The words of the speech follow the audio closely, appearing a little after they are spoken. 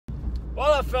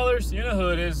What up, fellas? You know who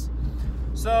it is.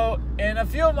 So, in a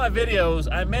few of my videos,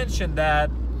 I mentioned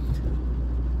that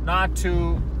not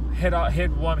to hit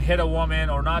a woman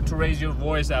or not to raise your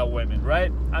voice at women,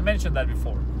 right? I mentioned that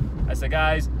before. I said,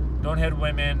 guys, don't hit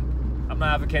women. I'm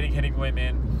not advocating hitting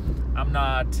women. I'm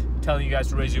not telling you guys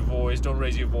to raise your voice. Don't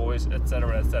raise your voice,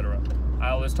 etc., etc. I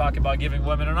always talk about giving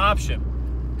women an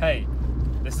option. Hey,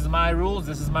 this is my rules,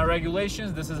 this is my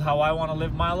regulations, this is how I want to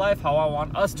live my life, how I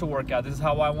want us to work out, this is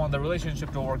how I want the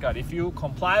relationship to work out. If you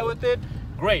comply with it,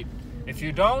 great. If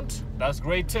you don't, that's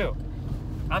great too.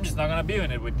 I'm just not going to be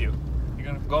in it with you. You're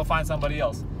going to go find somebody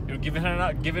else. You're giving her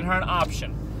an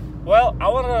option. Well, I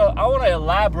want to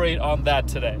elaborate on that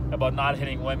today, about not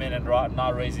hitting women and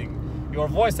not raising your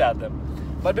voice at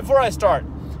them. But before I start,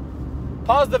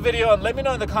 pause the video and let me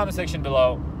know in the comment section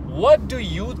below, what do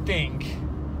you think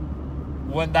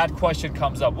when that question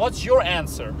comes up? What's your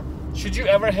answer? Should you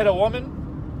ever hit a woman?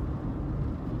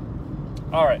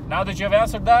 All right, now that you have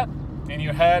answered that in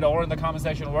your head or in the comment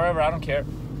section, wherever, I don't care.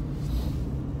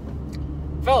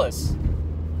 Fellas,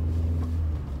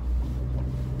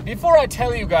 before I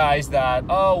tell you guys that,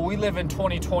 oh, we live in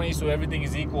 2020, so everything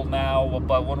is equal now,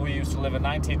 but when we used to live in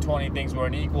 1920, things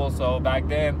weren't equal, so back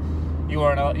then,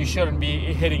 you shouldn't be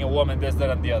hitting a woman, this, that,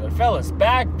 and the other. Fellas,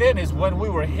 back then is when we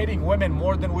were hitting women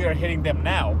more than we are hitting them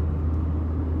now.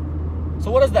 So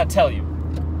what does that tell you?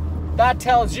 That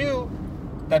tells you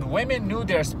that women knew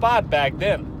their spot back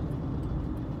then.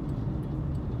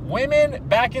 Women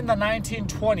back in the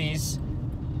 1920s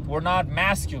were not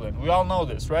masculine. We all know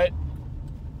this, right?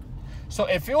 So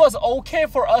if it was okay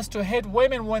for us to hit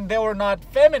women when they were not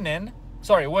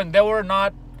when they were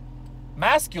not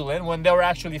masculine, when they were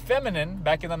actually feminine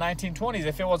back in the 1920s,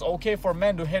 if it was okay for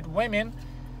men to hit women,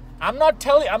 I'm not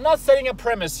setting a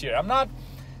premise here. I'm not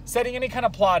setting any kind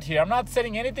of plot here. I'm not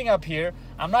setting anything up here.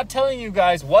 I'm not telling you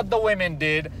guys what the women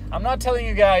did. I'm not telling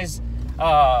you guys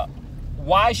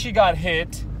why she got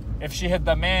hit, if she hit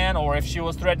the man or if she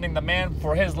was threatening the man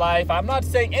for his life. I'm not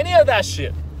saying any of that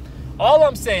shit. All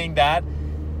I'm saying that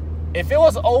if it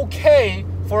was okay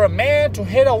for a man to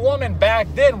hit a woman back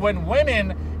then when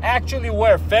women actually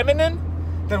were feminine,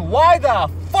 then why the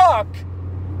fuck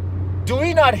do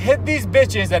we not hit these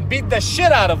bitches and beat the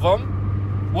shit out of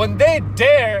them when they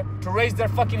dare to raise their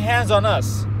fucking hands on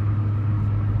us?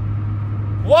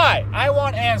 Why? I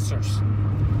want answers.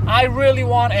 I really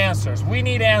want answers. We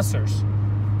need answers.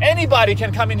 Anybody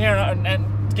can come in here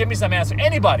and give me some answer.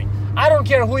 Anybody. I don't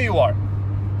care who you are.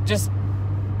 Just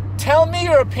tell me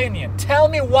your opinion. Tell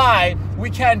me why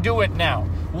we can't do it now.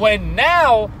 When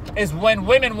now is when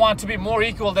women want to be more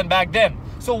equal than back then.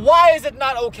 So why is it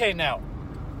not okay now?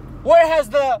 Where has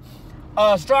the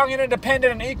strong and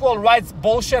independent and equal rights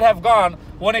bullshit have gone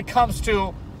when it comes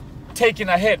to taking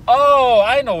a hit? Oh,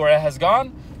 I know where it has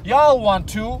gone. Y'all want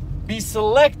to be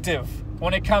selective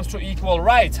when it comes to equal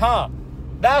rights, huh?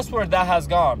 That's where that has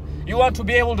gone. You want to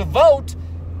be able to vote,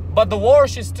 but the war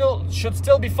should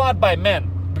still be fought by men,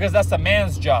 because that's a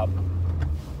man's job.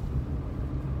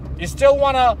 You still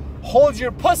want to hold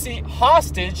your pussy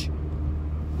hostage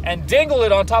and dangle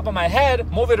it on top of my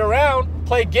head, move it around,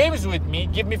 play games with me,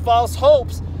 give me false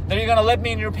hopes that you're going to let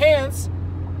me in your pants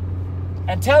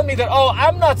and tell me that, oh,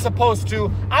 I'm not supposed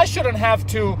to, I shouldn't have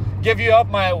to give you up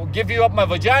my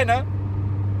vagina.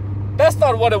 That's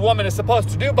not what a woman is supposed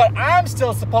to do, but I'm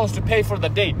still supposed to pay for the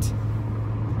date.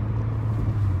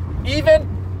 Even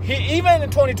in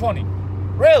 2020.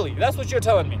 Really? That's what you're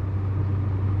telling me.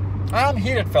 I'm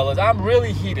heated, fellas. I'm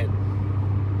really heated.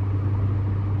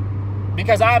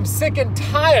 Because I'm sick and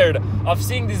tired of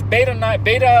seeing these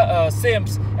beta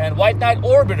simps and white knight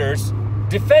orbiters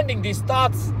defending these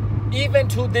thoughts even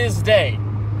to this day.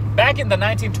 Back in the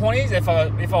 1920s,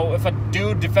 if a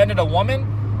dude defended a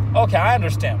woman, okay, I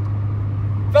understand.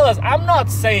 Fellas, I'm not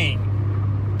saying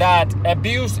that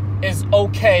abuse is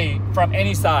okay from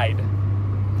any side.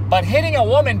 But hitting a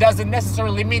woman doesn't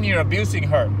necessarily mean you're abusing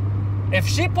her. If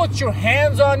she puts your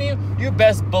hands on you, you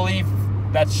best believe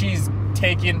that she's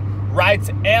taking rights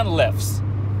and lefts.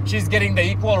 She's getting the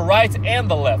equal rights and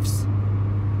the lefts.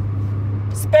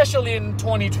 Especially in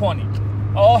 2020.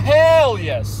 Oh, hell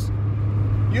yes.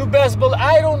 You best believe.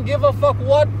 I don't give a fuck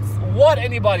what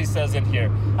anybody says in here.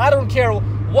 I don't care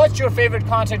what your favorite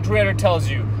content creator tells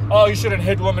you. Oh, you shouldn't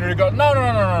hit women regardless.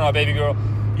 No, baby girl.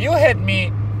 You hit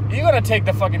me, you're gonna take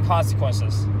the fucking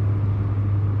consequences.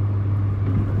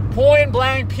 Point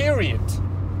blank, period.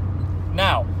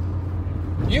 Now,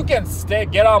 you can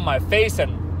get on my face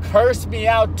and curse me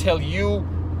out till you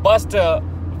bust a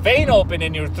vein open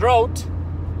in your throat.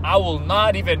 I will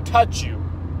not even touch you.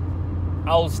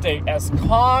 I will stay as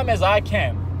calm as I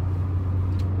can.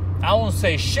 I won't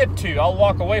say shit to you. I'll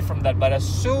walk away from that. But as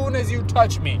soon as you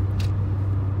touch me,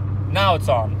 now it's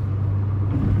on.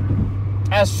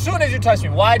 As soon as you touch me,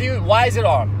 why is it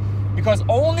on? Because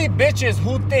only bitches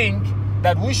who think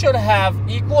that we should have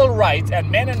equal rights and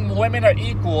men and women are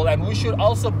equal and we should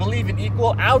also believe in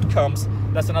equal outcomes.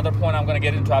 That's another point I'm going to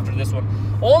get into after this one.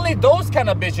 Only those kind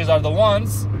of bitches are the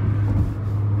ones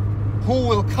who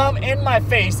will come in my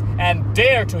face and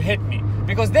dare to hit me.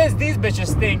 Because these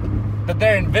bitches think that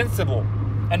they're invincible.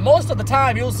 And most of the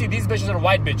time you'll see these bitches are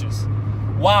white bitches.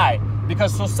 Why?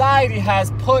 Because society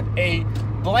has put a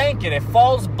blanket, a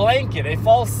false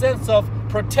sense of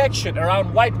protection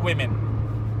around white women.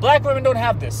 Black women don't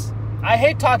have this. I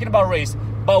hate talking about race,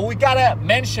 but we gotta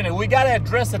mention it. We gotta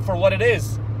address it for what it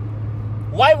is.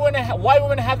 White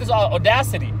women have this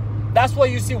audacity. That's why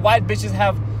you see white bitches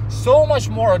have so much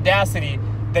more audacity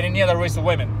than any other race of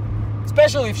women.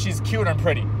 Especially if she's cute and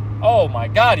pretty. Oh my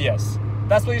God, yes.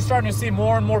 That's why you're starting to see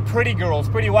more and more pretty girls,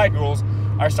 pretty white girls,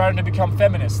 are starting to become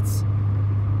feminists.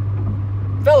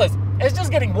 Fellas, it's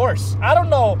just getting worse. I don't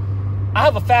know. I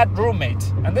have a fat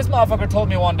roommate, and this motherfucker told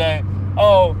me one day,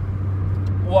 the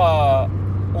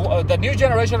new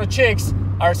generation of chicks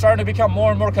are starting to become more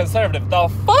and more conservative. The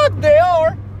fuck they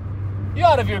are? You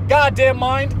out of your goddamn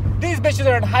mind? These bitches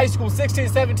are in high school, 16,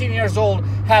 17 years old,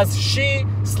 has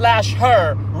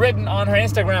she/her written on her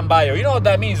Instagram bio. You know what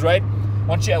that means, right?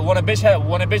 When a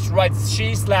bitch writes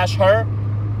she/her,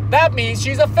 that means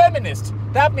she's a feminist.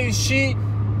 That means she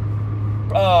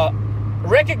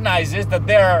recognizes that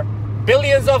there are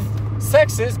billions of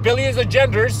sexes, billions of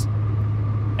genders,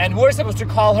 and we're supposed to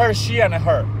call her she and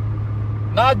her.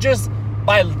 Not just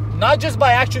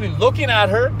by actually looking at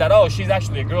her, that, oh, she's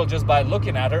actually a girl just by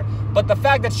looking at her, but the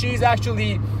fact that she's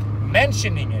actually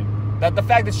mentioning it, that the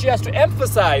fact that she has to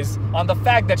emphasize on the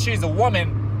fact that she's a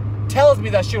woman tells me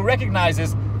that she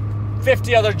recognizes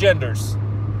 50 other genders.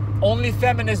 Only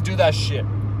feminists do that shit.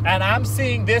 And I'm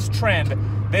seeing this trend,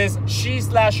 this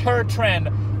she/her trend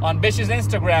on bitches'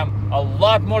 Instagram a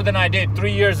lot more than I did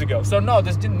 3 years ago. So no,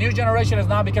 this new generation is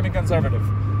not becoming conservative.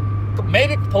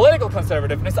 Maybe political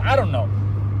conservativeness, I don't know.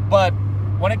 But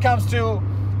when it comes to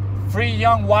free,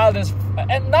 young, wild,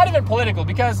 and not even political,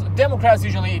 because Democrats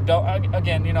usually don't,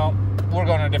 again, you know, we're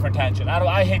going on a different tangent.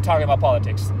 I hate talking about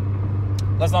politics.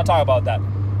 Let's not talk about that.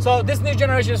 So this new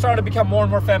generation is starting to become more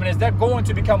and more feminist. They're going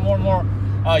to become more and more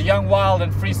young, wild,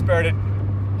 and free-spirited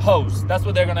hoes. That's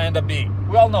what they're going to end up being.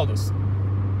 We all know this.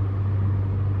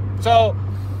 So,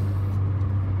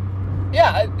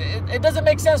 yeah, it doesn't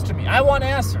make sense to me. I want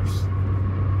answers.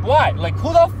 Why? Like,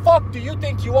 who the fuck do you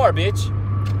think you are, bitch?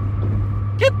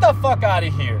 Get the fuck out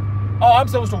of here. Oh, I'm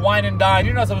supposed to wine and dine.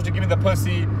 You're not supposed to give me the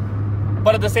pussy.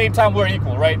 But at the same time, we're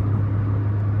equal, right?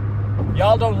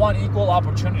 Y'all don't want equal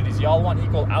opportunities. Y'all want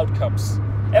equal outcomes.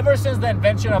 Ever since the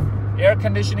invention of air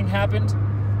conditioning happened,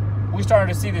 we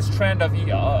started to see this trend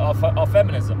of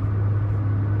feminism.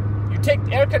 You take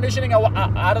air conditioning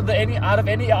out of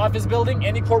any office building,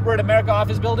 any corporate America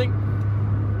office building,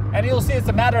 and you'll see it's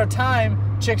a matter of time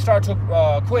chicks start to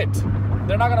quit.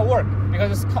 They're not gonna work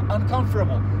because it's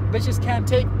uncomfortable. Bitches can't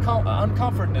take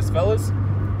uncomfortness, fellas.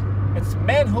 It's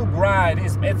men who grind.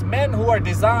 It's men who are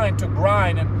designed to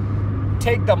grind and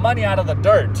take the money out of the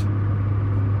dirt.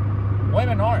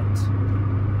 Women aren't.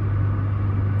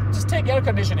 Just take air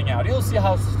conditioning out. You'll see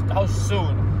how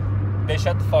soon they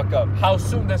shut the fuck up. How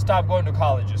soon they stop going to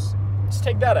colleges. Just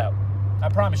take that out. I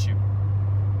promise you.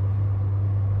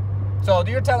 So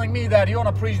you're telling me that you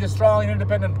want to preach this strong and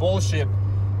independent bullshit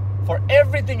for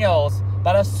everything else,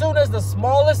 but as soon as the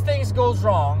smallest things goes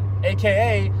wrong,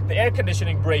 aka the air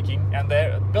conditioning breaking and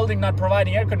the building not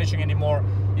providing air conditioning anymore,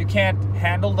 you can't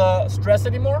handle the stress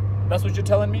anymore? That's what you're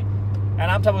telling me?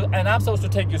 And I'm supposed to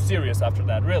take you serious after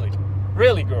that, really?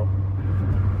 Really, girl?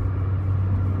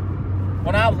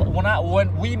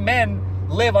 When we men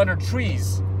live under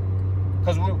trees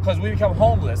because we become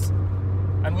homeless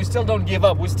and we still don't give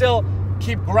up, we still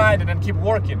keep grinding and keep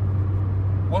working.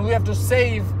 When we have to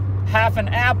save half an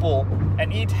apple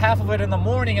and eat half of it in the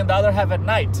morning and the other half at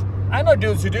night. I know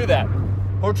dudes who do that,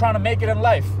 who are trying to make it in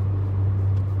life.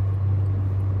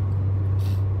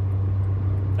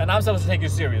 And I'm supposed to take you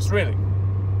serious, really?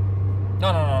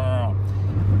 No.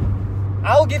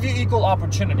 I'll give you equal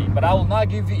opportunity, but I will not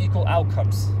give you equal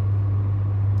outcomes.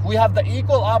 We have the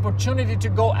equal opportunity to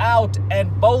go out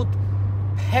and both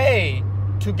pay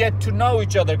to get to know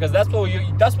each other, because that's what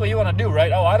you want to do,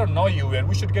 right? Oh, I don't know you, and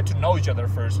we should get to know each other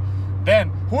first. Then,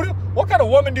 what kind of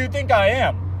woman do you think I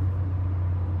am?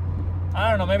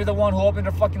 I don't know, maybe the one who opened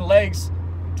her fucking legs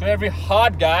to every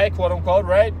hot guy, quote unquote,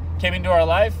 right? Came into our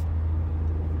life.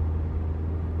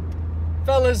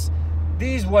 Fellas,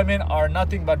 these women are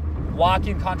nothing but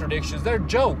walking contradictions. They're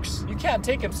jokes. You can't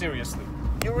take them seriously.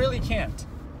 You really can't.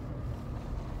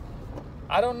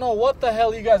 I don't know what the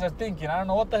hell you guys are thinking. I don't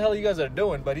know what the hell you guys are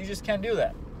doing, but you just can't do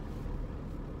that.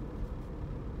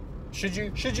 Should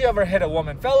you ever hit a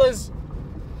woman? Fellas,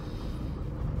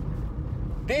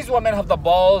 these women have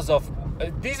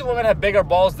these women have bigger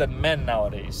balls than men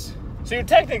nowadays. So you're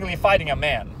technically fighting a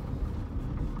man.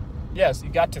 Yes, you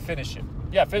got to finish it.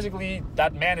 Yeah, physically,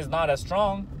 that man is not as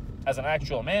strong as an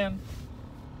actual man.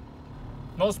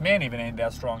 Most men even ain't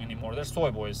that strong anymore. They're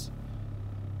soy boys.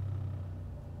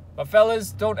 But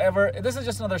fellas, don't ever... This is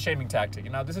just another shaming tactic.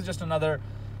 You know, this is just another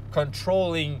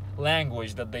controlling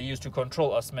language that they use to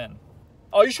control us men.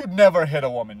 Oh, you should never hit a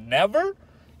woman. Never?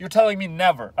 You're telling me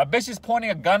never. A bitch is pointing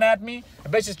a gun at me. A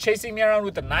bitch is chasing me around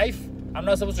with a knife. I'm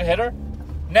not supposed to hit her?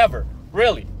 Never.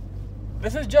 Really.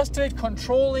 This is just a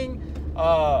controlling,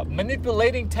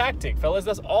 manipulating tactic, fellas.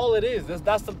 That's all it is.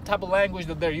 That's the type of language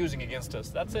that they're using against us.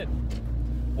 That's it.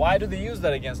 Why do they use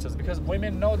that against us? Because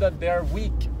women know that they're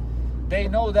weak. They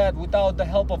know that without the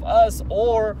help of us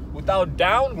or without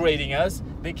downgrading us,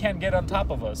 they can't get on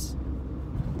top of us.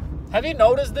 Have you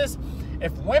noticed this?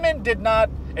 If men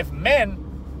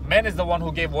is the one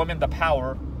who gave women the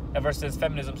power ever since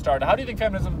feminism started. How do you think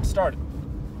feminism started?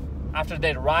 After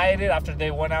they rioted, after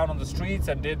they went out on the streets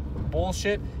and did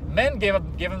bullshit, men gave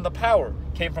them the power.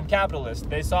 Came from capitalists.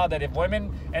 They saw that if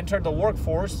women entered the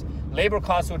workforce, labor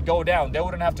costs would go down. They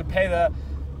wouldn't have to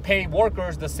pay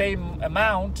workers the same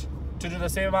amount to do the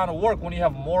same amount of work when you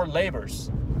have more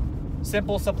labors.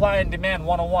 Simple supply and demand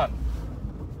 101.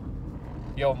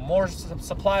 You have more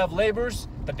supply of labors,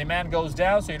 the demand goes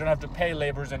down, so you don't have to pay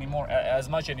laborers anymore, as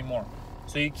much anymore.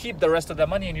 So you keep the rest of the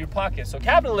money in your pocket. So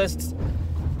capitalists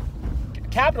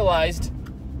capitalized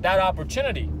that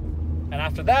opportunity. And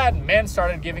after that, men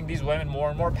started giving these women more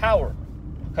and more power.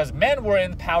 Because men were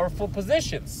in powerful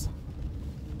positions.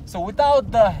 So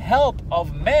without the help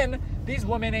of men, these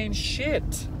women ain't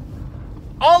shit.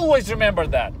 Always remember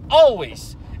that.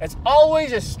 Always. It's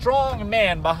always a strong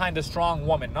man behind a strong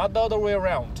woman, not the other way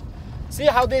around. See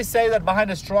how they say that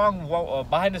behind a strong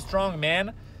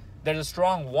man, there's a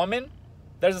strong woman?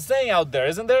 There's a saying out there,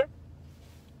 isn't there?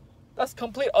 That's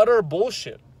complete utter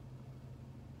bullshit.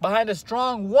 Behind a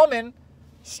strong woman,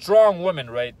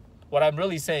 right? What I'm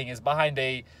really saying is behind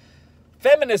a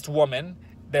feminist woman,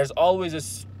 there's always a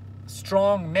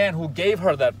strong man who gave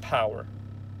her that power.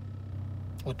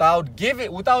 Without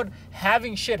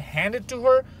having shit handed to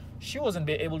her, she wasn't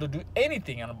be able to do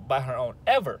anything by her own,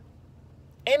 ever.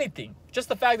 Anything. Just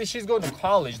the fact that she's going to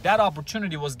college, that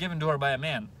opportunity was given to her by a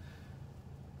man.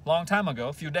 Long time ago,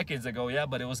 a few decades ago, yeah,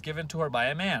 but it was given to her by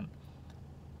a man.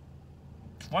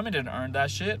 Women didn't earn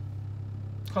that shit.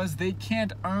 Because they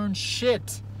can't earn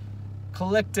shit.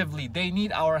 Collectively, they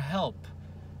need our help.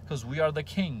 Because we are the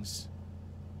kings.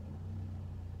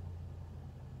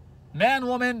 Man,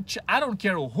 woman, I don't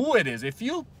care who it is. If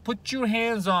you put your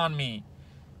hands on me,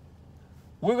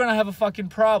 we're going to have a fucking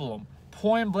problem.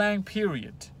 Point blank,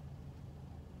 period.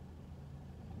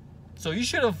 So you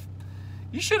should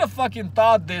have fucking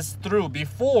thought this through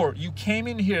before you came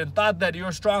in here and thought that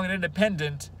you're strong and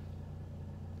independent.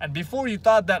 And before you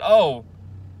thought that, oh,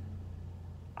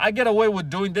 I get away with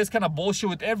doing this kind of bullshit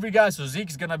with every guy, so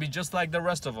Zeke's going to be just like the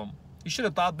rest of them. You should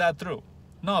have thought that through.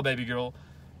 No, baby girl.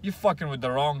 You're fucking with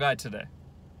the wrong guy today.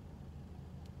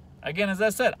 Again, as I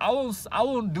said, I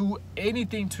won't do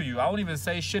anything to you. I won't even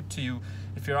say shit to you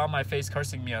if you're on my face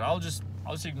cursing me out. I'll just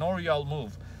ignore you, I'll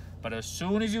move. But as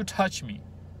soon as you touch me,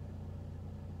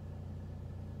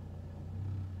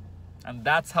 and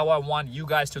that's how I want you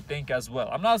guys to think as well.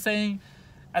 I'm not saying,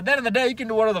 at the end of the day, you can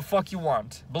do whatever the fuck you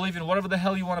want. Believe in whatever the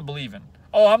hell you want to believe in.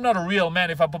 Oh, I'm not a real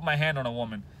man if I put my hand on a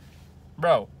woman.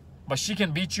 Bro, but she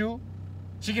can beat you?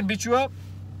 She can beat you up?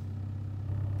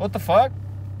 What the fuck?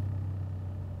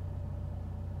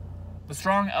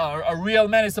 A real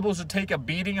man is supposed to take a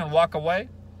beating and walk away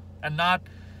and not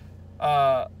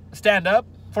stand up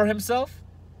for himself,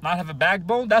 not have a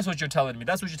backbone. That's what you're telling me.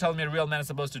 That's what you're telling me a real man is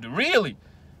supposed to do. Really?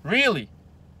 Really?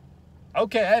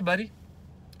 Okay, hey buddy.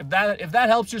 If that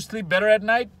helps you sleep better at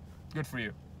night, good for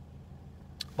you.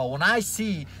 But when I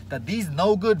see that these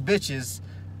no good bitches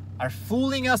are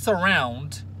fooling us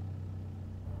around,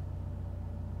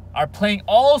 are playing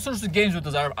all sorts of games with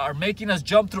us, are making us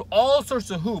jump through all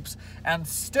sorts of hoops, and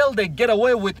still they get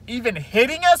away with even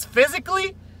hitting us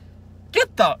physically?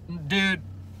 Dude,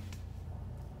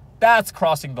 that's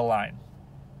crossing the line.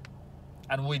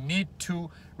 And we need to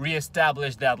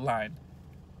reestablish that line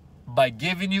by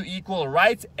giving you equal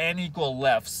rights and equal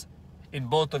lefts in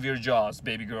both of your jaws,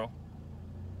 baby girl.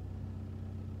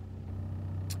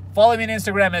 Follow me on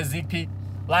Instagram at Zeekpeak.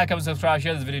 Like, comment, subscribe,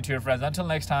 share this video to your friends. Until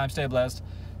next time, stay blessed,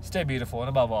 stay beautiful, and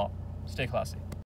above all, stay classy.